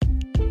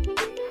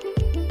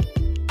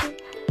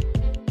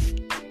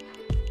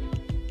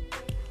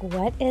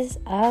What is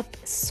up,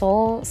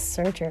 soul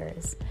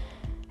searchers?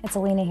 It's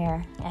Alina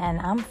here, and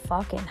I'm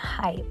fucking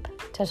hype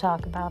to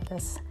talk about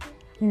this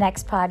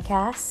next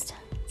podcast.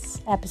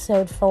 It's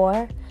episode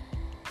 4,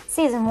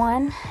 season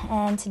 1,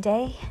 and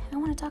today I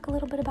want to talk a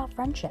little bit about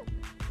friendship.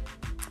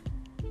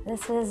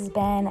 This has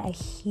been a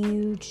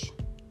huge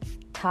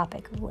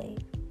topic of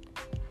late.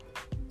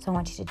 So I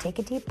want you to take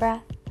a deep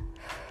breath,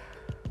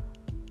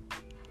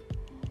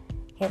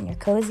 get in your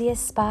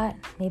coziest spot.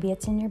 Maybe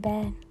it's in your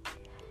bed.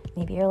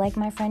 Maybe you're like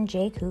my friend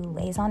Jake, who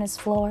lays on his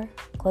floor,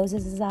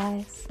 closes his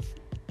eyes,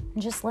 and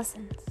just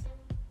listens.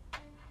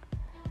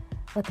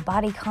 Let the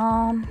body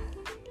calm,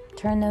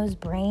 turn those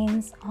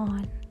brains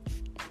on,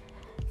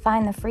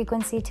 find the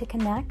frequency to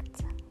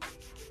connect,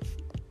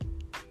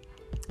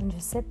 and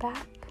just sit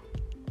back,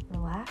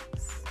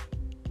 relax,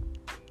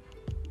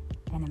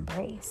 and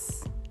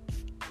embrace.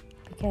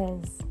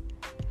 Because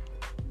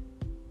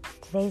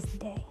today's the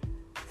day.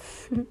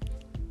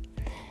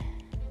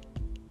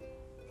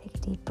 Take a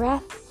deep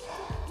breath.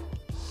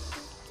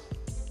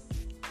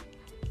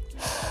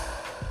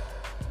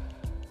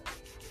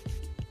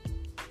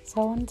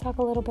 So I want to talk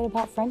a little bit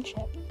about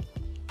friendship.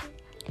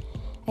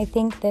 I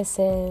think this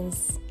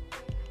is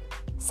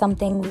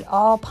something we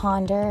all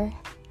ponder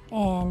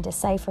and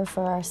decipher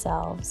for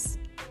ourselves.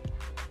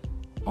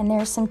 And there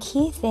are some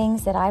key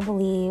things that I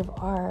believe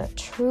are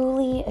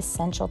truly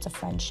essential to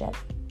friendship.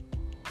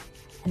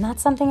 And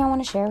that's something I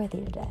want to share with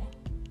you today.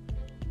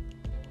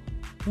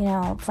 You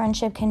know,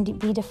 friendship can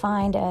be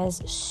defined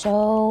as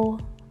so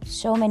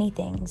many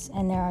things,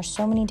 and there are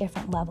so many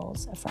different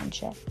levels of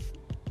friendship.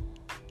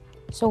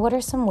 So what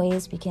are some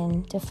ways we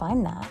can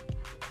define that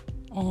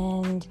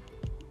and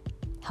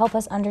help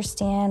us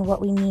understand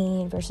what we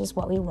need versus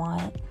what we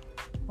want,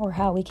 or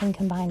how we can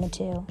combine the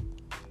two?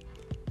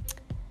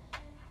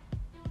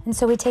 And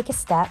so we take a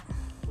step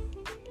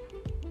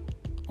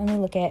and we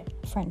look at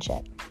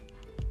friendship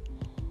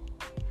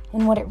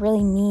and what it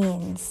really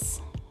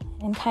means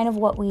and kind of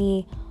what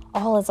we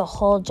all as a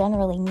whole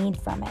generally need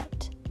from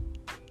it.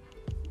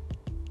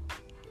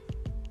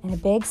 And a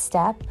big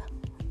step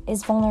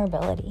is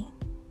vulnerability.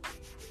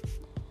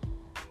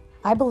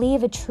 I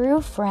believe a true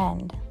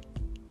friend,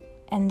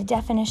 and the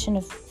definition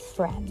of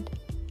friend,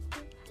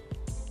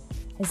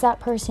 is that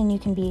person you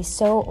can be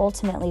so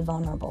ultimately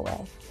vulnerable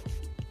with.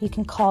 You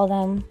can call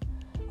them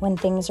when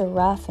things are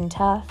rough and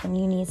tough and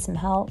you need some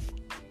help,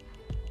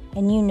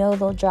 and you know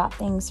they'll drop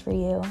things for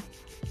you.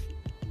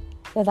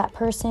 They're that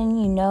person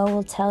you know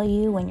will tell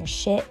you when your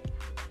shit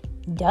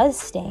does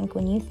stink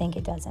when you think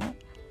it doesn't.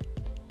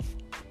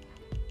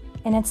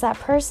 And it's that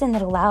person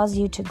that allows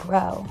you to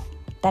grow,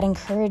 that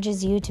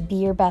encourages you to be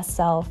your best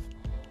self,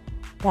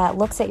 that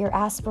looks at your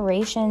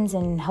aspirations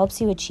and helps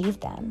you achieve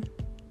them.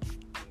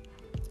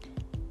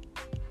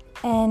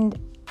 And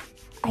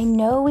I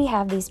know we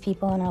have these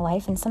people in our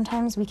life, and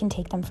sometimes we can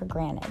take them for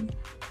granted.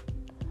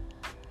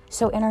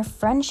 So in our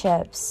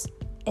friendships,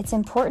 it's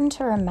important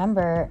to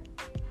remember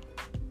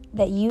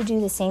that you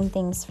do the same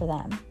things for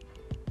them.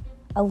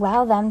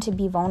 Allow them to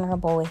be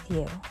vulnerable with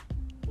you.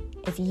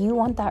 If you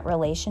want that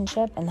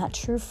relationship and that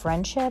true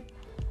friendship,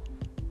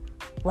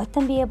 let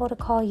them be able to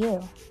call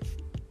you.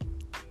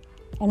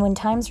 And when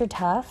times are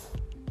tough,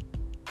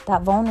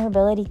 that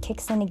vulnerability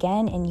kicks in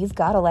again, and you've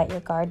got to let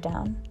your guard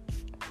down.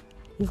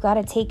 You've got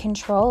to take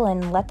control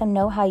and let them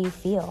know how you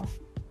feel.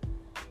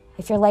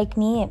 If you're like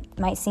me, it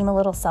might seem a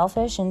little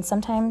selfish, and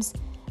sometimes,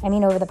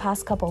 over the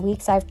past couple of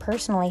weeks, I've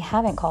personally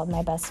haven't called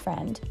my best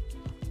friend.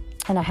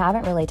 And I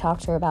haven't really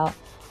talked to her about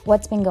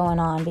what's been going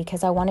on,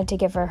 because I wanted to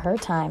give her her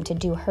time to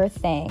do her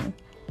thing,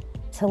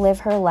 to live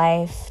her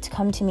life, to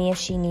come to me if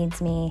she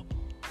needs me,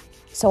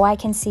 so I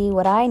can see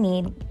what I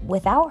need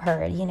without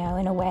her, in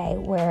a way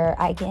where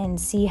I can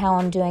see how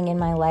I'm doing in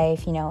my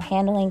life,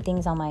 handling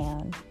things on my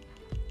own.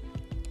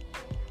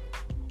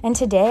 And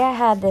today I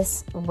had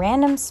this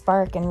random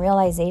spark and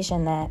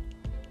realization that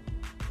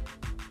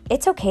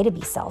it's okay to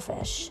be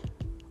selfish.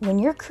 When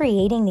you're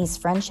creating these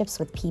friendships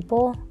with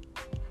people,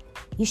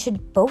 you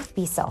should both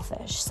be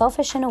selfish.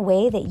 Selfish in a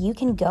way that you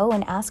can go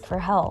and ask for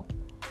help,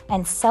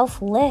 and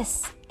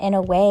selfless in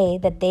a way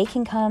that they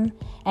can come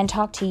and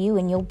talk to you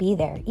and you'll be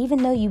there,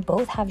 even though you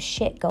both have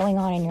shit going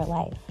on in your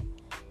life.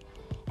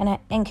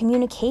 And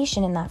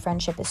communication in that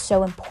friendship is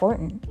so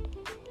important.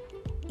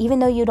 Even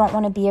though you don't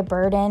want to be a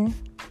burden,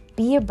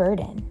 be a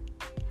burden.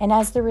 And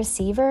as the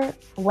receiver,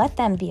 let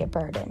them be a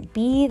burden.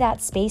 Be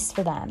that space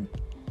for them.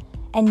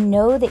 And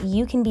know that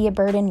you can be a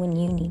burden when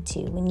you need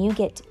to, when you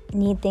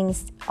need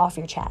things off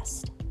your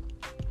chest.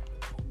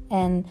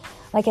 And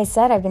like I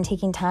said, I've been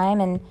taking time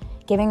and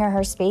giving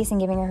her space and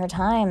giving her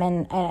time.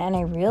 And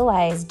I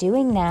realized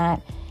doing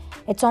that,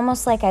 it's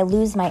almost like I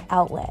lose my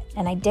outlet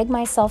and I dig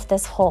myself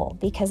this hole,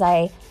 because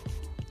I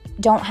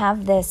don't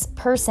have this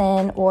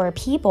person or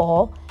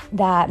people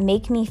that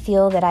make me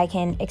feel that I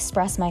can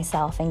express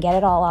myself and get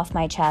it all off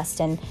my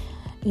chest and,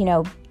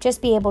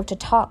 just be able to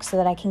talk so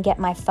that I can get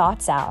my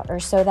thoughts out, or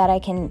so that I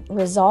can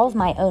resolve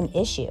my own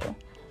issue.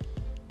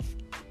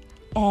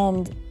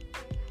 And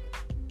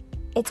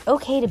it's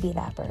okay to be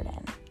that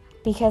burden,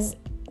 because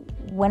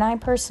when I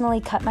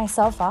personally cut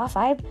myself off,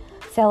 I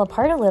fell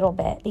apart a little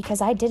bit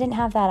because I didn't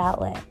have that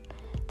outlet.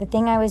 The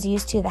thing I was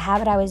used to, the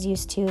habit I was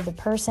used to, the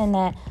person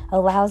that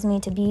allows me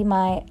to be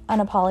my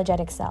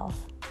unapologetic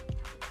self.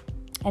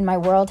 And my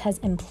world has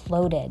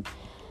imploded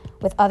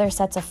with other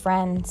sets of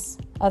friends,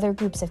 other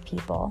groups of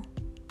people.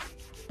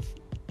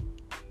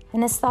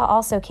 And this thought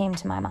also came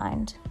to my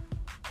mind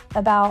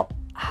about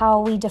how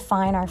we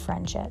define our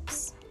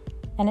friendships.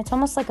 And it's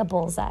almost like a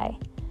bullseye.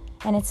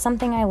 And it's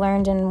something I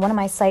learned in one of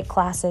my psych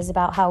classes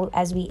about how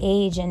as we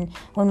age and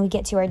when we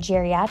get to our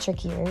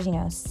geriatric years,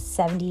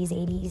 70s,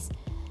 80s,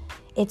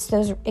 it's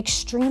those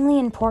extremely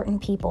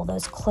important people,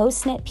 those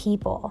close-knit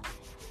people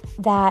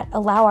that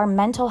allow our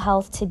mental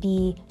health to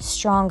be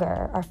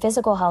stronger, our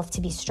physical health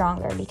to be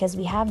stronger, because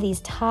we have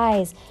these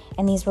ties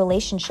and these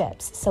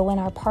relationships. So when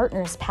our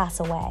partners pass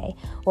away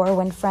or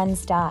when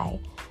friends die,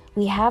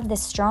 we have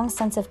this strong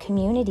sense of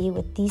community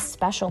with these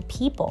special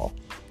people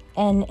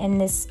and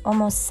this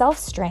almost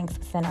self-strength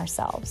within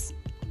ourselves.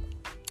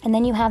 And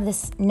then you have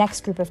this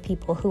next group of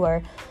people who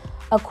are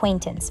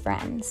acquaintance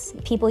friends,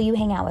 people you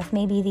hang out with.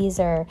 Maybe these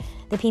are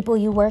the people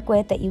you work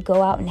with that you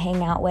go out and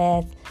hang out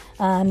with.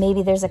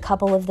 Maybe there's a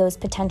couple of those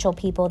potential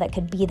people that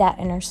could be that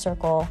inner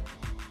circle.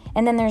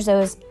 And then there's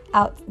the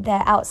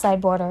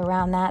outside border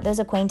around that, those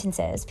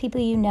acquaintances,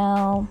 people you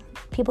know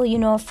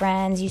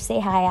friends, you say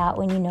hi out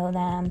when you know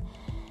them.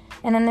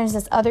 And then there's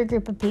this other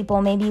group of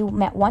people, maybe you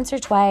met once or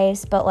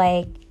twice, but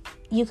like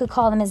you could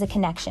call them as a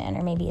connection,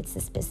 or maybe it's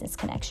this business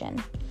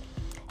connection.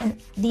 And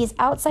these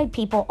outside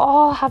people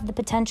all have the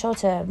potential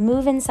to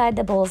move inside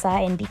the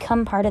bullseye and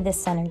become part of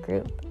this center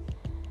group.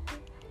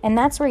 And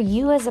that's where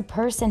you as a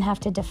person have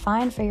to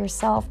define for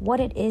yourself what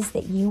it is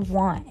that you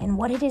want and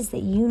what it is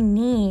that you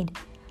need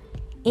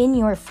in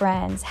your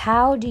friends.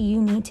 How do you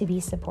need to be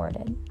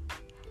supported?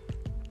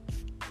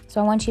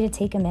 So I want you to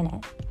take a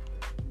minute.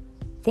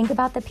 Think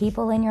about the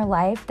people in your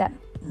life that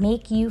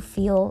make you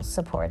feel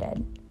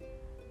supported.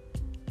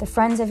 The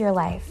friends of your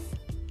life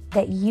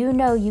that you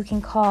know you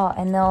can call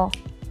and they'll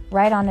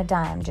right on a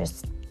dime,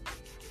 just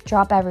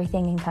drop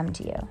everything and come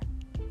to you.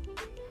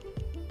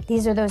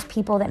 These are those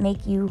people that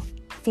make you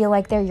feel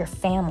like they're your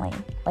family,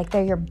 like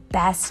they're your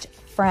best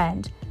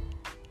friend.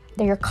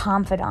 They're your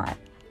confidant,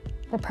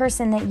 the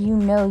person that you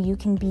know you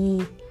can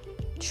be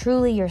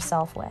truly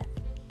yourself with.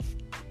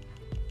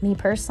 Me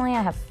personally,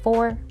 I have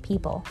 4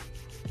 people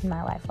in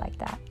my life like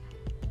that.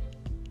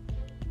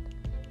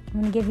 I'm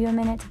going to give you a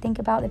minute to think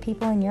about the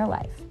people in your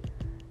life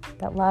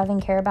that love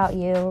and care about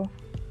you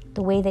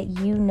the way that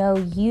you know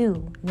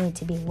you need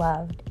to be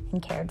loved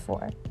and cared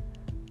for.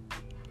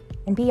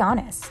 And be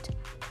honest.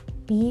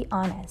 Be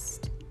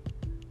honest.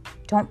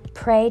 Don't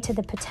pray to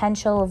the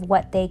potential of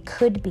what they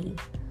could be.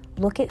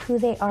 Look at who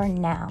they are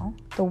now,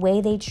 the way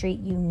they treat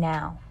you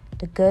now,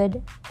 the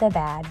good, the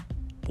bad,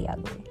 the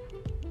ugly.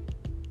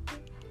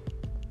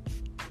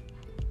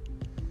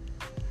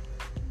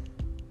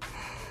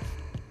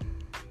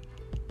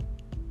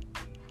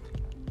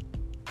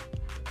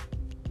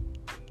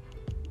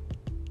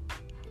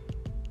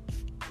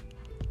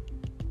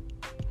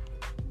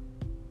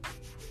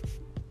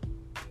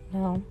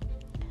 No,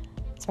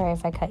 sorry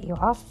if I cut you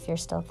off if you're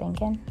still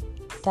thinking.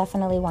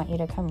 Definitely want you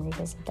to come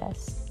revisit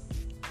this.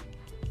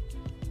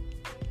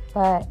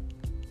 But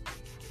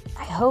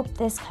I hope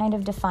this kind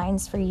of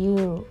defines for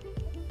you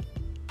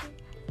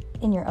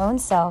in your own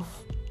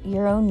self,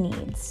 your own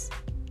needs.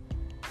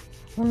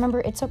 Remember,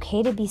 it's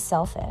okay to be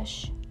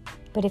selfish,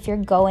 but if you're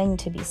going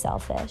to be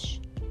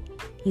selfish,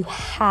 you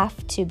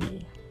have to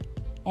be.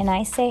 And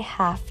I say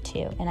have to,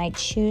 and I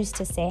choose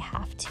to say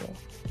have to.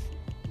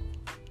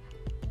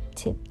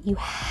 You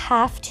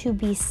have to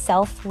be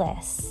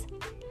selfless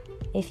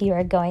if you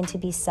are going to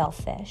be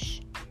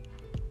selfish.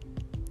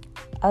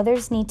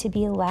 Others need to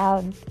be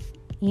allowed.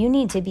 You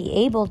need to be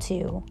able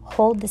to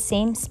hold the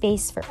same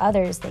space for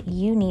others that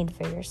you need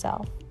for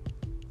yourself.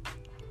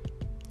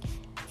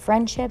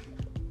 Friendship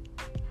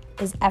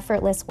is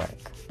effortless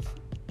work.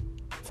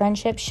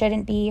 Friendship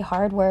shouldn't be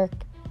hard work.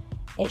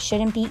 It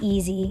shouldn't be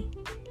easy.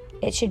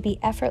 It should be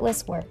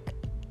effortless work,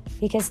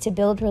 because to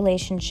build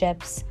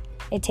relationships,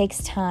 it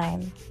takes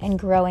time and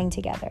growing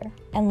together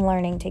and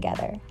learning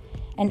together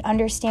and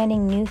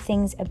understanding new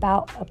things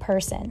about a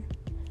person.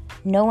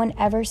 No one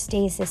ever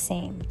stays the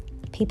same.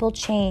 People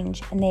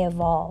change and they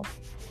evolve.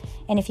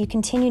 And if you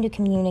continue to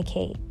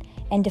communicate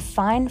and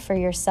define for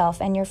yourself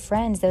and your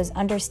friends those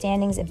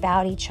understandings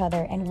about each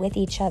other and with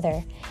each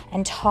other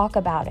and talk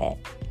about it,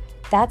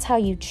 that's how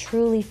you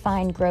truly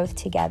find growth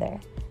together.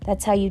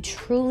 That's how you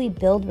truly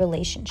build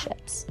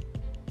relationships.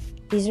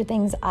 These are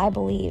things I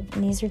believe,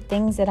 and these are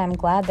things that I'm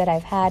glad that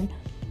I've had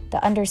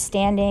the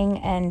understanding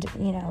and,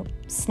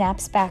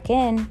 snaps back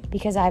in,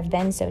 because I've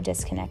been so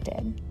disconnected.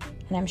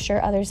 And I'm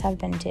sure others have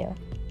been too.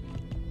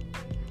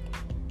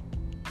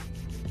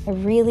 I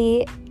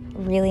really,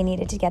 really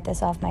needed to get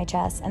this off my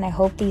chest, and I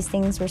hope these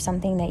things were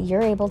something that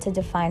you're able to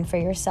define for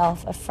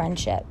yourself of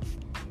friendship.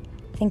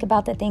 Think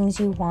about the things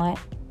you want.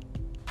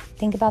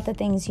 Think about the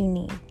things you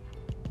need.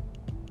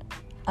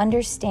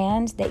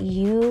 Understand that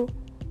you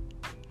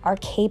are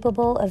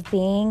capable of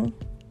being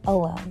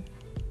alone.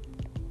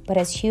 But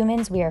as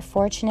humans, we are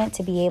fortunate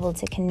to be able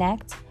to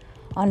connect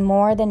on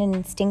more than an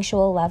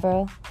instinctual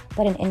level,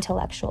 but an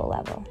intellectual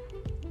level.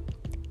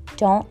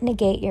 Don't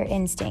negate your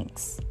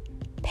instincts.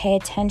 Pay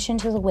attention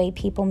to the way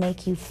people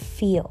make you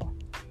feel.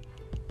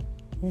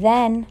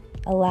 Then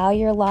allow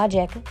your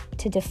logic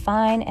to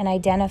define and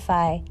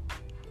identify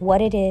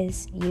what it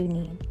is you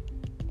need.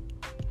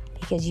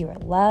 Because you are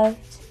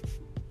loved,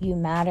 you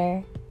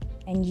matter,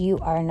 and you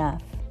are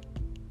enough.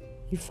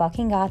 You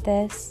fucking got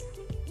this.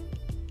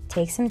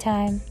 Take some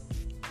time.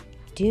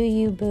 Do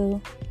you, boo.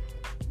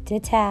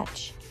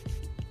 Detach.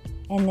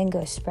 And then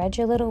go spread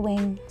your little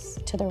wings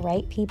to the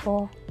right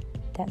people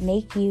that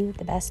make you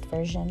the best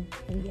version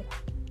of you.